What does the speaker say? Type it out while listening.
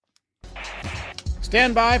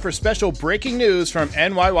Stand by for special breaking news from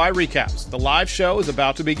NYY Recaps. The live show is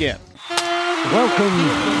about to begin. Welcome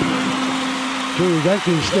to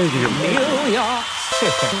Yankee Stadium. New York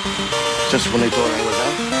City. Just when they thought I was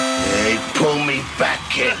out, they pull me back,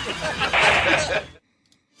 kid.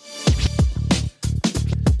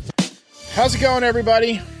 How's it going,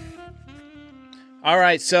 everybody? All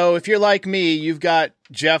right, so if you're like me, you've got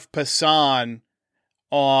Jeff Passan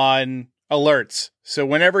on alerts. So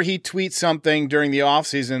whenever he tweets something during the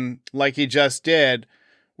offseason, like he just did,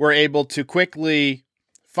 we're able to quickly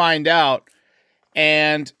find out.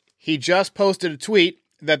 And he just posted a tweet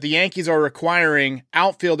that the Yankees are requiring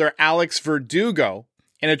outfielder Alex Verdugo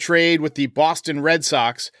in a trade with the Boston Red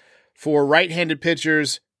Sox for right-handed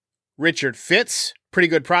pitchers Richard Fitz, pretty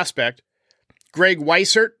good prospect, Greg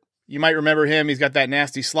Weissert, you might remember him, he's got that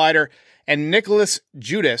nasty slider, and Nicholas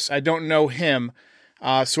Judas, I don't know him.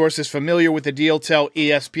 Sources familiar with the deal tell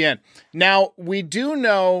ESPN. Now, we do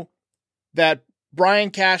know that Brian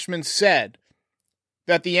Cashman said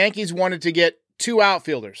that the Yankees wanted to get two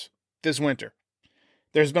outfielders this winter.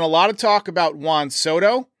 There's been a lot of talk about Juan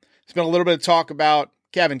Soto. There's been a little bit of talk about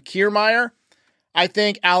Kevin Kiermaier. I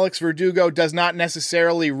think Alex Verdugo does not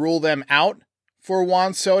necessarily rule them out for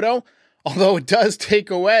Juan Soto, although it does take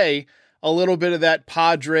away a little bit of that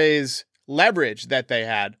Padres leverage that they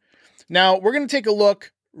had. Now, we're going to take a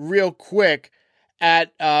look real quick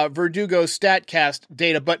at Verdugo's StatCast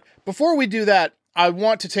data, but before we do that, I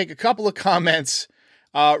want to take a couple of comments.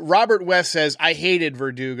 Robert West says, I hated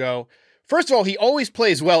Verdugo. First of all, he always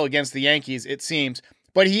plays well against the Yankees, it seems,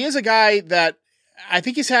 but he is a guy that I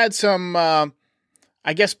think he's had some,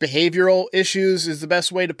 behavioral issues is the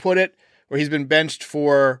best way to put it, where he's been benched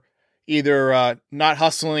for either not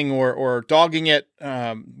hustling or dogging it,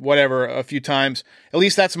 whatever, a few times. At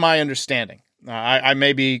least that's my understanding. I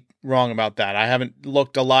may be wrong about that. I haven't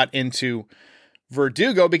looked a lot into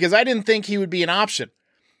Verdugo because I didn't think he would be an option.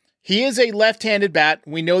 He is a left-handed bat.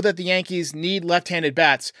 We know that the Yankees need left-handed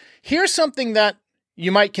bats. Here's something that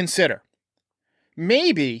you might consider.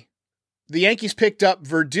 Maybe the Yankees picked up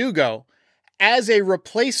Verdugo as a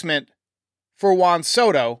replacement for Juan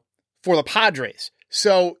Soto for the Padres.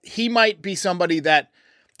 So he might be somebody that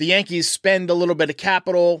the Yankees spend a little bit of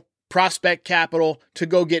capital, prospect capital, to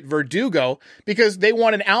go get Verdugo because they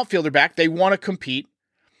want an outfielder back. They want to compete.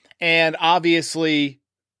 And obviously,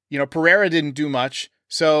 Pereira didn't do much.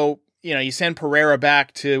 So, you send Pereira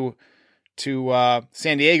back to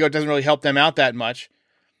San Diego. It doesn't really help them out that much.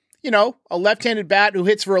 A left-handed bat who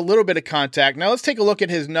hits for a little bit of contact. Now let's take a look at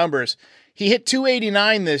his numbers. He hit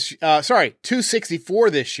 264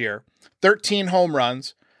 this year. 13 home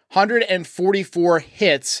runs, 144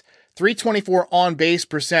 hits, 324 on-base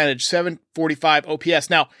percentage, 745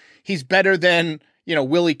 OPS. Now, he's better than,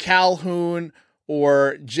 Willie Calhoun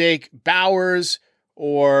or Jake Bauers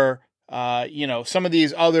or, some of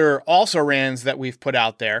these other also-rans that we've put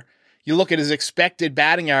out there. You look at his expected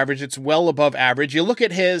batting average, it's well above average. You look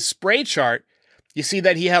at his spray chart, you see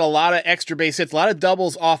that he had a lot of extra base hits, a lot of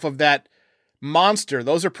doubles off of that monster.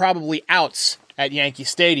 Those are probably outs at Yankee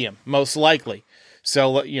Stadium, most likely.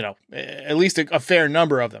 So, at least a fair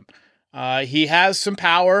number of them. He has some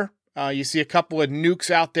power. You see a couple of nukes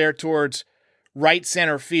out there towards right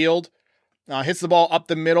center field. Hits the ball up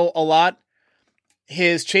the middle a lot.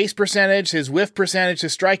 His chase percentage, his whiff percentage,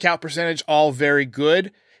 his strikeout percentage, all very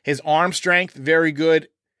good. His arm strength, very good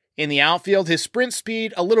in the outfield. His sprint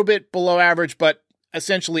speed, a little bit below average, but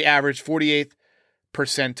essentially average, 48th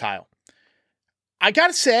percentile. I got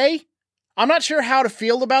to say, I'm not sure how to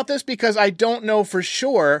feel about this because I don't know for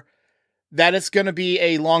sure that it's going to be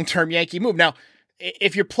a long-term Yankee move. Now,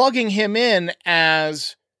 if you're plugging him in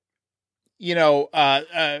as, your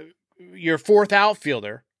fourth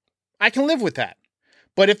outfielder, I can live with that.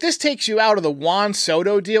 But if this takes you out of the Juan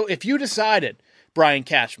Soto deal, if you decided, Brian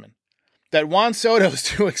Cashman, that Juan Soto is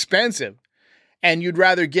too expensive and you'd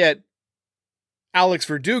rather get Alex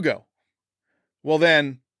Verdugo, well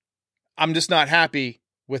then, I'm just not happy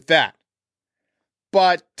with that.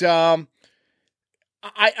 But I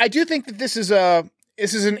do think that this is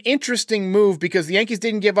an interesting move because the Yankees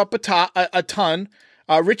didn't give up a ton.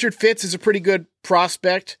 Richard Fitz is a pretty good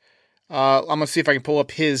prospect. I'm gonna see if I can pull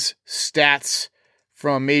up his stats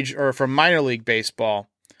from minor league baseball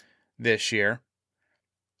this year.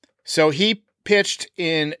 So he pitched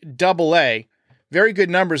in Double-A, very good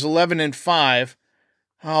numbers, 11-5.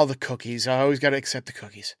 Oh, the cookies! I always got to accept the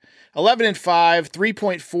cookies. 11-5,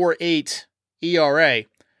 3.48 ERA. A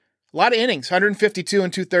lot of innings, 152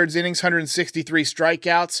 and 2/3 innings, 163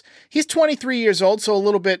 strikeouts. He's 23 years old, so a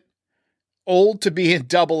little bit old to be in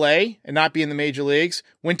Double-A and not be in the major leagues.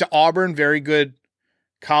 Went to Auburn, very good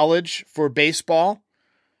college for baseball.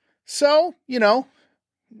 So, it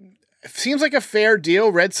seems like a fair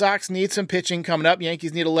deal. Red Sox need some pitching coming up.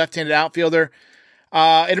 Yankees need a left-handed outfielder.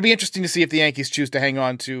 It'll be interesting to see if the Yankees choose to hang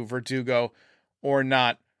on to Verdugo or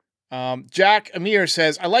not. Jack Amir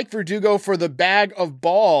says, I like Verdugo for the bag of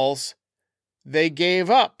balls they gave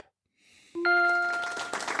up.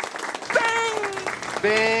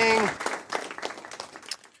 Bing!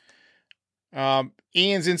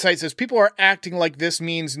 Ian's insight says, people are acting like this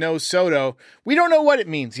means no Soto. We don't know what it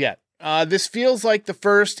means yet. This feels like the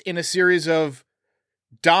first in a series of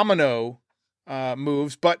domino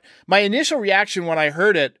moves, but my initial reaction when I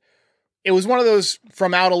heard it, it was one of those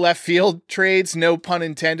from out of left field trades, no pun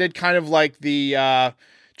intended, kind of like the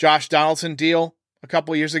Josh Donaldson deal a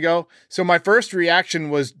couple years ago. So my first reaction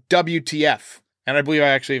was WTF, and I believe I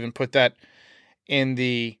actually even put that in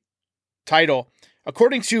the title.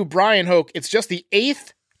 According to Brian Hoke, it's just the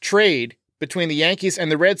 8th trade between the Yankees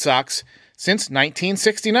and the Red Sox since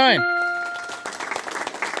 1969.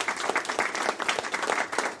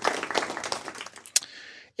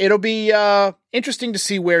 It'll be interesting to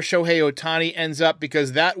see where Shohei Ohtani ends up,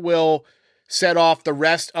 because that will set off the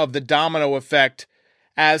rest of the domino effect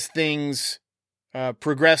as things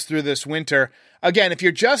progress through this winter. Again, if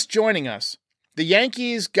you're just joining us, the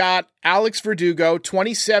Yankees got Alex Verdugo,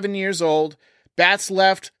 27 years old, bats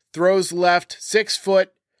left, throws left, 6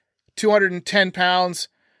 foot, 210 pounds,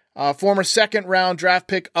 former second-round draft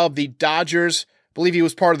pick of the Dodgers. I believe he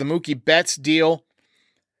was part of the Mookie Betts deal.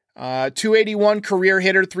 281 career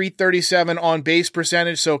hitter, 337 on base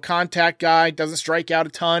percentage, so contact guy, doesn't strike out a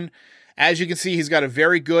ton. As you can see, he's got a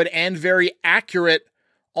very good and very accurate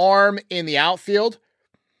arm in the outfield.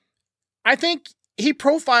 I think he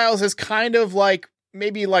profiles as kind of like,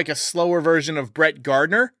 maybe like a slower version of Brett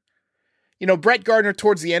Gardner. Brett Gardner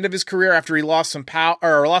towards the end of his career, after he lost some power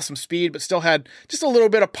or lost some speed, but still had just a little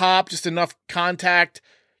bit of pop, just enough contact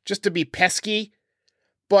just to be pesky.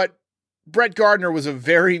 But Brett Gardner was a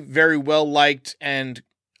very, very well-liked and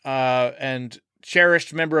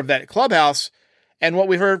cherished member of that clubhouse. And what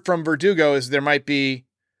we heard from Verdugo is there might be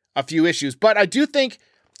a few issues. But I do think,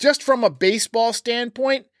 just from a baseball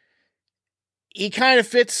standpoint, he kind of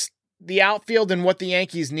fits the outfield and what the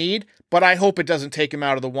Yankees need. But I hope it doesn't take him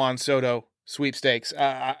out of the Juan Soto sweepstakes.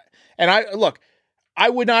 I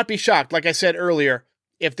would not be shocked, like I said earlier,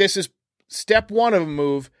 if this is step one of a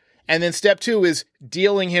move, and then step two is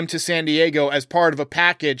dealing him to San Diego as part of a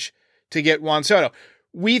package to get Juan Soto.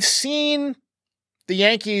 We've seen the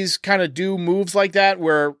Yankees kind of do moves like that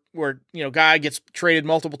where guy gets traded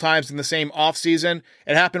multiple times in the same offseason.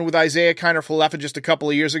 It happened with Isaiah Kiner-Falefa just a couple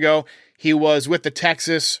of years ago. He was with the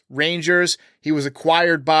Texas Rangers. He was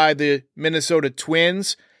acquired by the Minnesota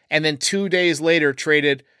Twins, and then 2 days later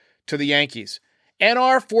traded to the Yankees.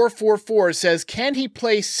 NR444 says, can he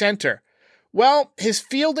play center? Well, his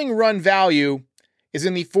fielding run value is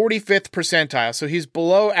in the 45th percentile, so he's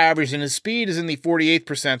below average, and his speed is in the 48th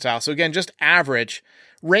percentile. So again, just average.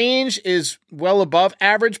 Range is well above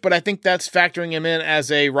average, but I think that's factoring him in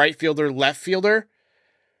as a right fielder, left fielder.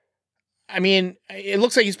 I mean, it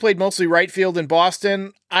looks like he's played mostly right field in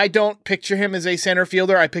Boston. I don't picture him as a center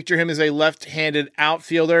fielder. I picture him as a left-handed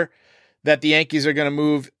outfielder that the Yankees are going to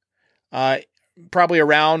move probably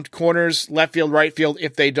around corners, left field, right field,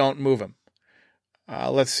 if they don't move him.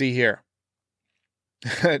 Let's see here.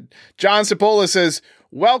 John Cipolla says,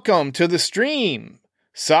 welcome to the stream,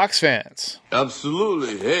 Sox fans.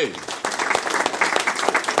 Absolutely. Hey.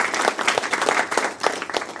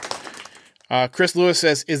 Chris Lewis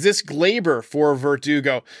says, is this Glaber for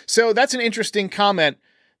Verdugo? So that's an interesting comment.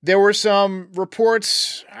 There were some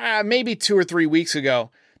reports maybe 2 or 3 weeks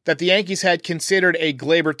ago that the Yankees had considered a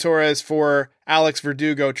Gleyber Torres for Alex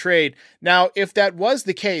Verdugo trade. Now, if that was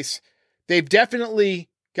the case, they've definitely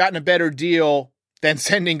gotten a better deal than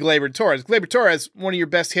sending Gleyber Torres. Gleyber Torres, one of your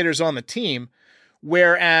best hitters on the team,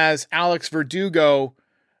 whereas Alex Verdugo,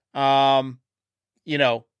 you got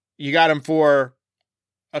him for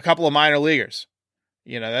a couple of minor leaguers.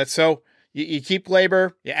 That's so you keep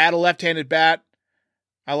Gleyber, you add a left-handed bat.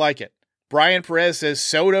 I like it. Brian Perez says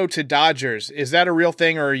Soto to Dodgers. Is that a real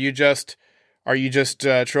thing, or are you just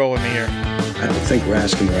trolling me here? I don't think we're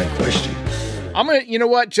asking the right question. I'm going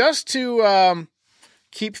to, just to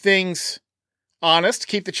keep things honest,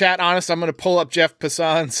 keep the chat honest, I'm going to pull up Jeff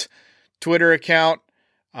Passan's Twitter account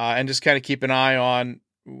and just kind of keep an eye on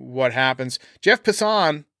what happens. Jeff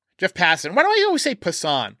Passan. Why do I always say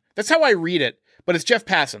Passan? That's how I read it, but it's Jeff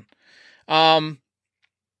Passan.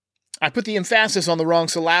 I put the emphasis on the wrong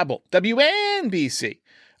syllable. WNBC.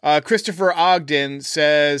 Christopher Ogden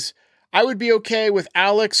says, I would be okay with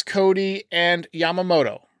Alex, Cody, and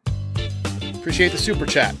Yamamoto. Appreciate the super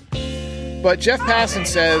chat. But Jeff Passon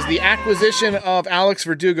says the acquisition of Alex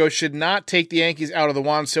Verdugo should not take the Yankees out of the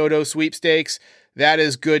Juan Soto sweepstakes. That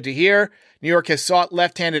is good to hear. New York has sought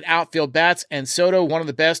left-handed outfield bats, and Soto, one of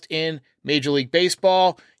the best in Major League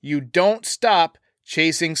Baseball. You don't stop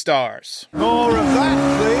chasing stars. More of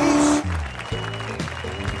that,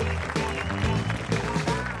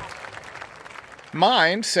 please.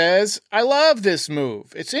 Mind says, I love this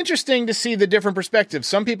move. It's interesting to see the different perspectives.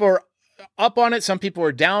 Some people are up on it. Some people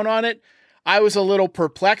are down on it. I was a little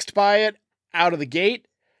perplexed by it out of the gate.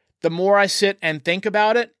 The more I sit and think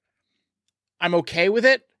about it, I'm okay with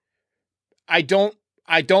it. I don't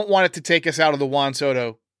want it to take us out of the Juan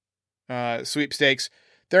Soto sweepstakes.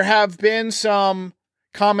 There have been some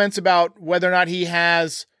comments about whether or not he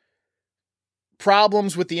has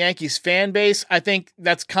problems with the Yankees fan base. I think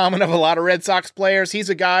that's common of a lot of Red Sox players. He's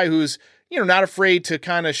a guy who's, not afraid to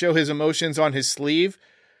kind of show his emotions on his sleeve.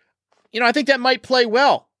 I think that might play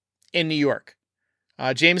well in New York.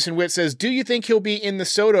 Jameson Witt says, do you think he'll be in the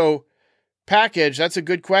Soto package? That's a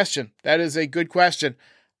good question. That is a good question.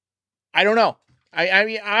 I don't know.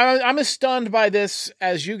 I'm as stunned by this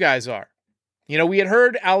as you guys are. We had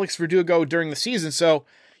heard Alex Verdugo during the season, so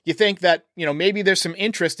you think that, maybe there's some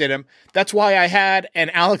interest in him. That's why I had an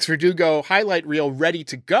Alex Verdugo highlight reel ready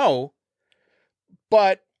to go,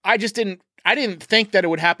 but I didn't think that it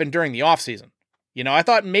would happen during the offseason. I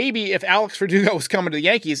thought maybe if Alex Verdugo was coming to the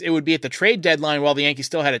Yankees, it would be at the trade deadline while the Yankees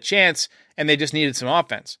still had a chance and they just needed some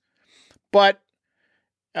offense. But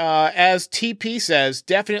as TP says,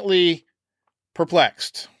 definitely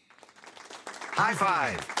perplexed. High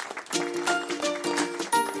five.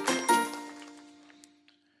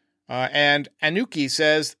 And Anuki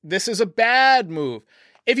says, this is a bad move.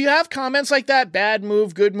 If you have comments like that, bad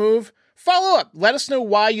move, good move, follow up. Let us know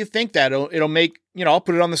why you think that. It'll make, I'll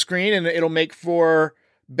put it on the screen and it'll make for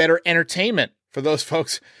better entertainment for those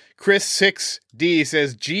folks. Chris 6D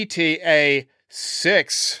says GTA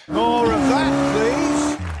 6. More of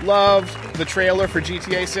that, please. Loved the trailer for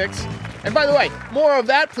GTA 6. And by the way, more of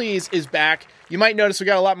that, please, is back. You might notice we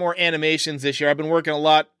got a lot more animations this year. I've been working a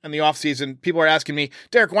lot in the offseason. People are asking me,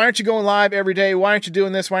 Derek, why aren't you going live every day? Why aren't you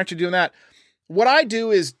doing this? Why aren't you doing that? What I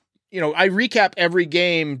do is, I recap every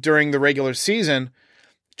game during the regular season,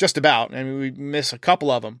 just about. I mean, we miss a couple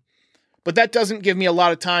of them. But that doesn't give me a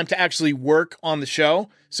lot of time to actually work on the show.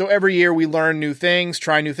 So every year we learn new things,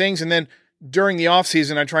 try new things, and then during the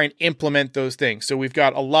offseason, I try and implement those things. So we've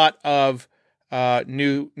got a lot of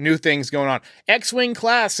new things going on. X-Wing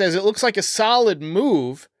Class says it looks like a solid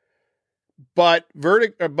move, but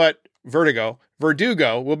Verdugo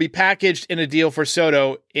will be packaged in a deal for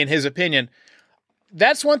Soto, in his opinion.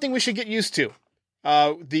 That's one thing we should get used to.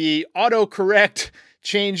 The autocorrect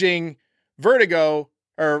changing Verdugo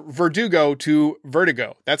to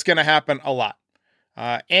Vertigo. That's going to happen a lot.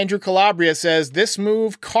 Andrew Calabria says, this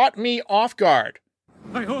move caught me off guard.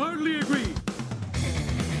 I wholeheartedly agree.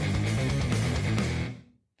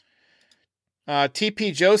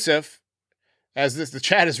 TP Joseph, as the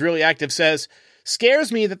chat is really active, says, scares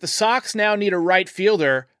me that the Sox now need a right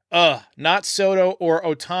fielder. Not Soto or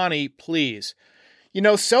Ohtani, please.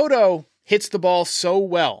 Soto hits the ball so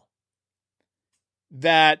well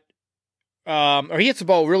that, or he hits the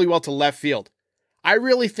ball really well to left field. I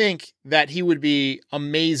really think that he would be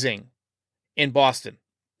amazing in Boston.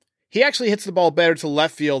 He actually hits the ball better to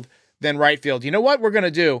left field than right field. You know what we're going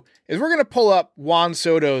to do is we're going to pull up Juan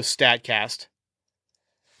Soto's StatCast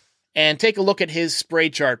and take a look at his spray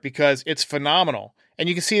chart because it's phenomenal. And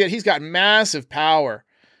you can see that he's got massive power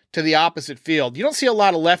to the opposite field. You don't see a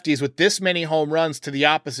lot of lefties with this many home runs to the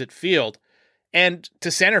opposite field and to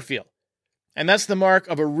center field. And that's the mark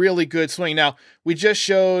of a really good swing. Now, we just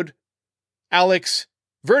showed Alex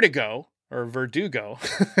Verdugo.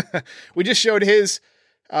 We just showed his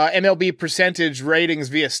MLB percentage ratings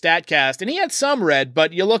via StatCast, and he had some red,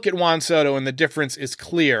 but you look at Juan Soto and the difference is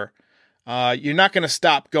clear. You're not going to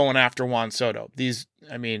stop going after Juan Soto. These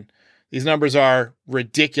numbers are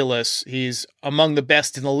ridiculous. He's among the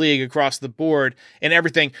best in the league across the board and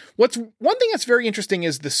everything. One thing that's very interesting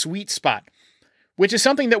is the sweet spot, which is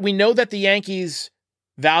something that we know that the Yankees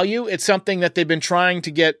value. It's something that they've been trying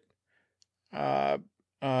to get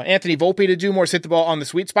Anthony Volpe to do more, is hit the ball on the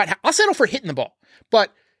sweet spot. I'll settle for hitting the ball,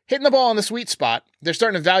 but hitting the ball on the sweet spot, they're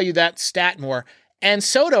starting to value that stat more. And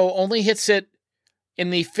Soto only hits it in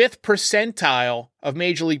the 5th percentile of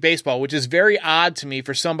Major League Baseball, which is very odd to me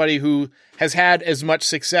for somebody who has had as much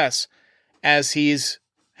success as he's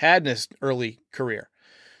had in his early career.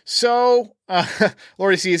 So,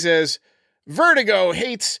 Lori C says, Verdugo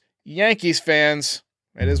hates Yankees fans.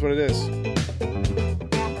 It is what it is.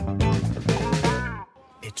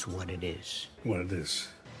 It's what it is. is. What it is.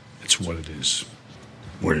 It's what it is.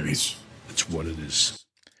 What it is. It's what it is.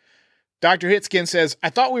 Dr. Hitskin says,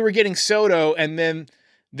 I thought we were getting Soto, and then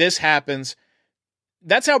this happens.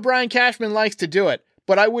 That's how Brian Cashman likes to do it.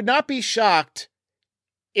 But I would not be shocked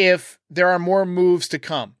if there are more moves to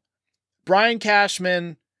come. Brian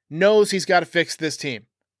Cashman knows he's got to fix this team.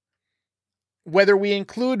 Whether we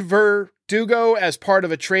include Verdugo as part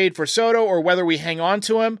of a trade for Soto or whether we hang on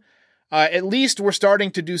to him, at least we're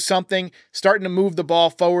starting to do something, starting to move the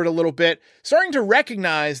ball forward a little bit, starting to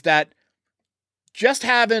recognize that just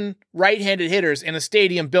having right-handed hitters in a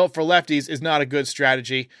stadium built for lefties is not a good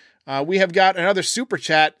strategy. We have got another super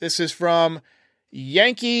chat. This is from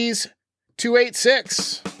Yankees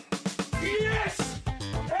 286. Yes!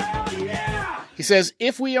 Hell yeah! He says,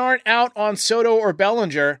 if we aren't out on Soto or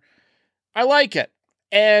Bellinger, I like it.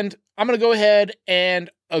 And I'm going to go ahead and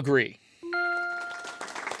agree.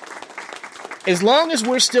 As long as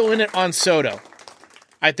we're still in it on Soto,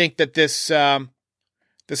 I think that this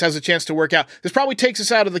has a chance to work out. This probably takes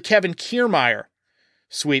us out of the Kevin Kiermaier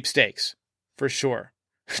sweepstakes, for sure.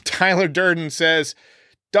 Tyler Durden says,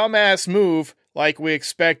 dumbass move like we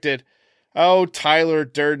expected. Oh, Tyler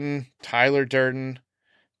Durden. I've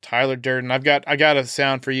got a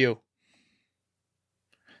sound for you.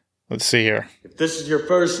 Let's see here. If this is your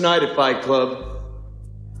first night at Fight Club,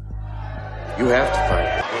 you have to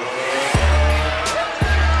fight.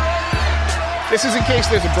 This is in case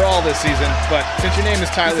there's a brawl this season, but since your name is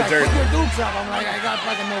Tyler Durden. Put your dukes up. I'm like, I got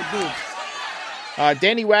fucking no dukes.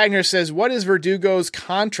 Danny Wagner says, what is Verdugo's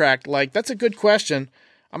contract like? That's a good question.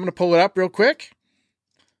 I'm going to pull it up real quick.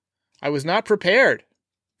 I was not prepared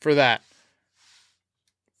for that.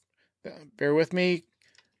 Bear with me.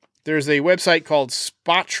 There's a website called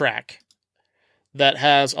Spot Track that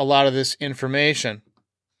has a lot of this information.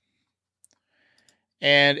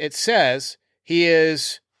 And it says he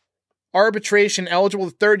is arbitration eligible,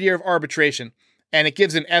 the third year of arbitration. And it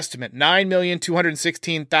gives an estimate,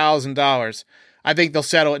 $9,216,000. I think they'll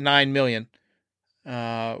settle at $9 million,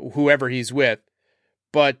 whoever he's with.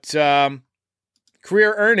 But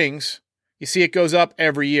career earnings, you see it goes up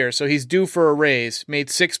every year. So he's due for a raise, made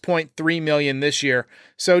 $6.3 million this year.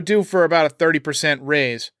 So due for about a 30%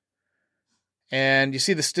 raise. And you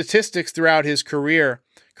see the statistics throughout his career.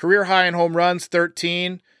 Career high in home runs,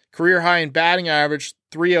 13. Career high in batting average,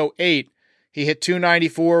 308. He hit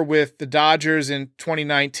 294 with the Dodgers in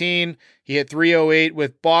 2019. He hit 308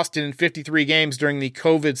 with Boston in 53 games during the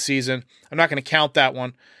COVID season. I'm not going to count that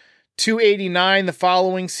one. 289 the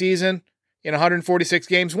following season in 146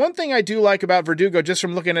 games. One thing I do like about Verdugo, just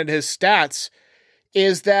from looking at his stats,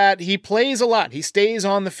 is that he plays a lot. He stays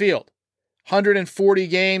on the field. 140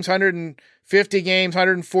 games, 150 games,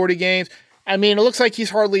 140 games. I mean, it looks like he's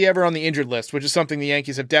hardly ever on the injured list, which is something the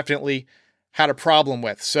Yankees have definitely had a problem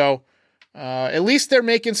with. So at least they're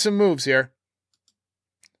making some moves here.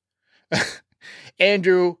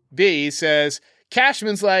 Andrew B says,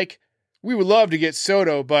 Cashman's like, we would love to get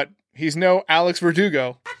Soto, but he's no Alex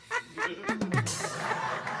Verdugo.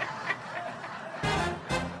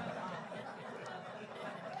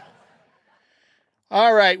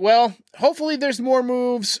 All right, well, hopefully there's more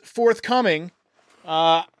moves forthcoming.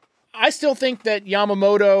 I still think that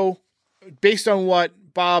Yamamoto, based on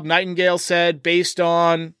what Bob Nightingale said, based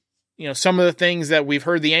on some of the things that we've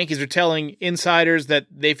heard the Yankees are telling insiders that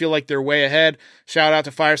they feel like they're way ahead. Shout out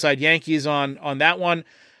to Fireside Yankees on that one.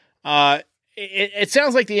 It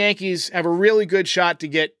sounds like the Yankees have a really good shot to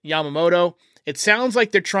get Yamamoto. It sounds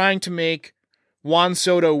like they're trying to make Juan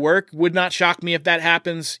Soto work. Would not shock me if that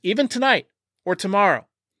happens even tonight or tomorrow.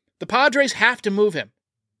 The Padres have to move him.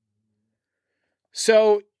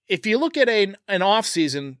 So if you look at an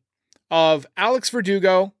offseason of Alex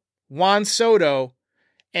Verdugo, Juan Soto,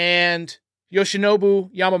 and Yoshinobu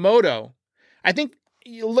Yamamoto, I think,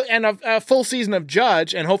 and a full season of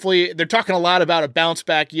Judge, and hopefully they're talking a lot about a bounce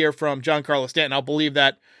back year from Giancarlo Stanton. I'll believe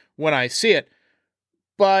that when I see it.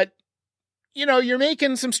 But, you're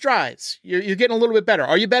making some strides. You're getting a little bit better.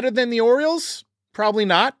 Are you better than the Orioles? Probably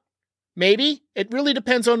not. Maybe. It really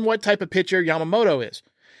depends on what type of pitcher Yamamoto is.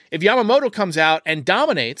 If Yamamoto comes out and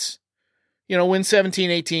dominates, wins 17,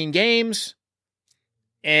 18 games,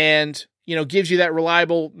 and gives you that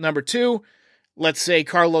reliable number two. Let's say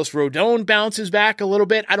Carlos Rodon bounces back a little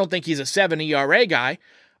bit. I don't think he's a 7 ERA guy.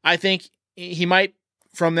 I think he might,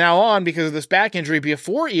 from now on, because of this back injury, be a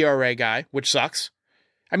 4 ERA guy, which sucks.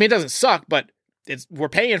 I mean, it doesn't suck, but we're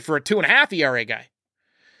paying for a 2.5 ERA guy.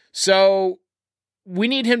 So we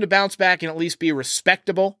need him to bounce back and at least be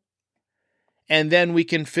respectable. and then we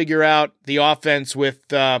can figure out the offense with,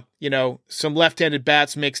 some left-handed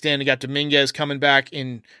bats mixed in. We got Dominguez coming back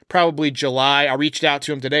in probably July. I reached out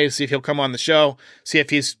to him today to see if he'll come on the show, see if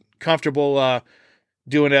he's comfortable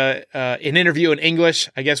doing an interview in English.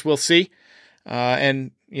 I guess we'll see.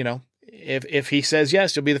 If he says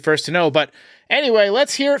yes, you'll be the first to know. But anyway,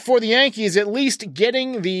 let's hear it for the Yankees, at least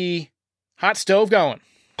getting the hot stove going.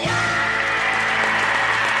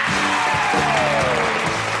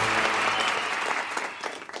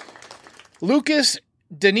 Lucas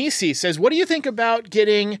Denisi says, what do you think about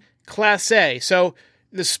getting Class A? So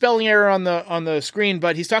the spelling error on the screen,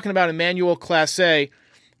 but he's talking about Emmanuel Class A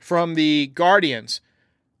from the Guardians.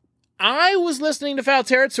 I was listening to Foul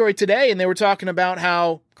Territory today, and they were talking about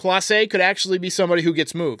how Class A could actually be somebody who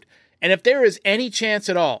gets moved. And if there is any chance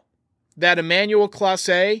at all that Emmanuel Class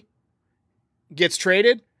A gets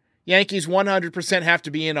traded, Yankees 100% have to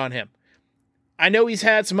be in on him. I know he's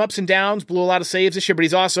had some ups and downs, blew a lot of saves this year, but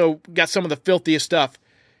he's also got some of the filthiest stuff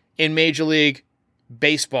in Major League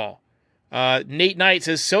Baseball. Nate Knight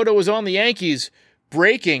says, Soto was on the Yankees.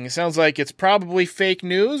 Breaking. Sounds like it's probably fake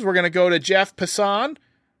news. We're going to go to Jeff Passan.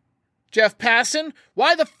 Jeff Passan,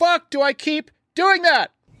 why the fuck do I keep doing that?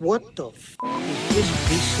 What the f*** is this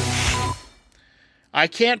piece of shit? I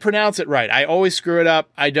can't pronounce it right. I always screw it up.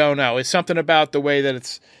 I don't know. It's something about the way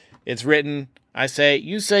that it's written.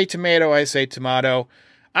 You say tomato, I say tomato.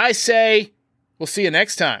 I say, we'll see you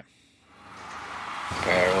next time.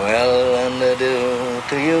 Farewell and adieu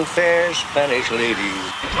to you fair Spanish ladies.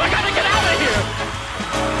 I gotta get out of here!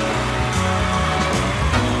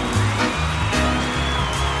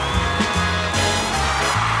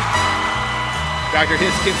 Dr.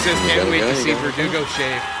 Hiskins says, can't wait to see Verdugo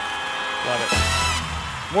shave. Love it.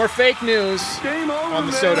 More fake news on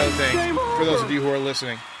the Soto thing, for those of you who are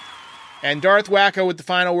listening. And Darth Wacko with the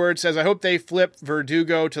final word says, I hope they flip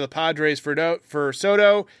Verdugo to the Padres for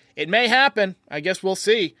Soto. It may happen. I guess we'll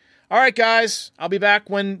see. All right, guys. I'll be back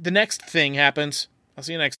when the next thing happens. I'll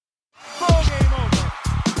see you next time.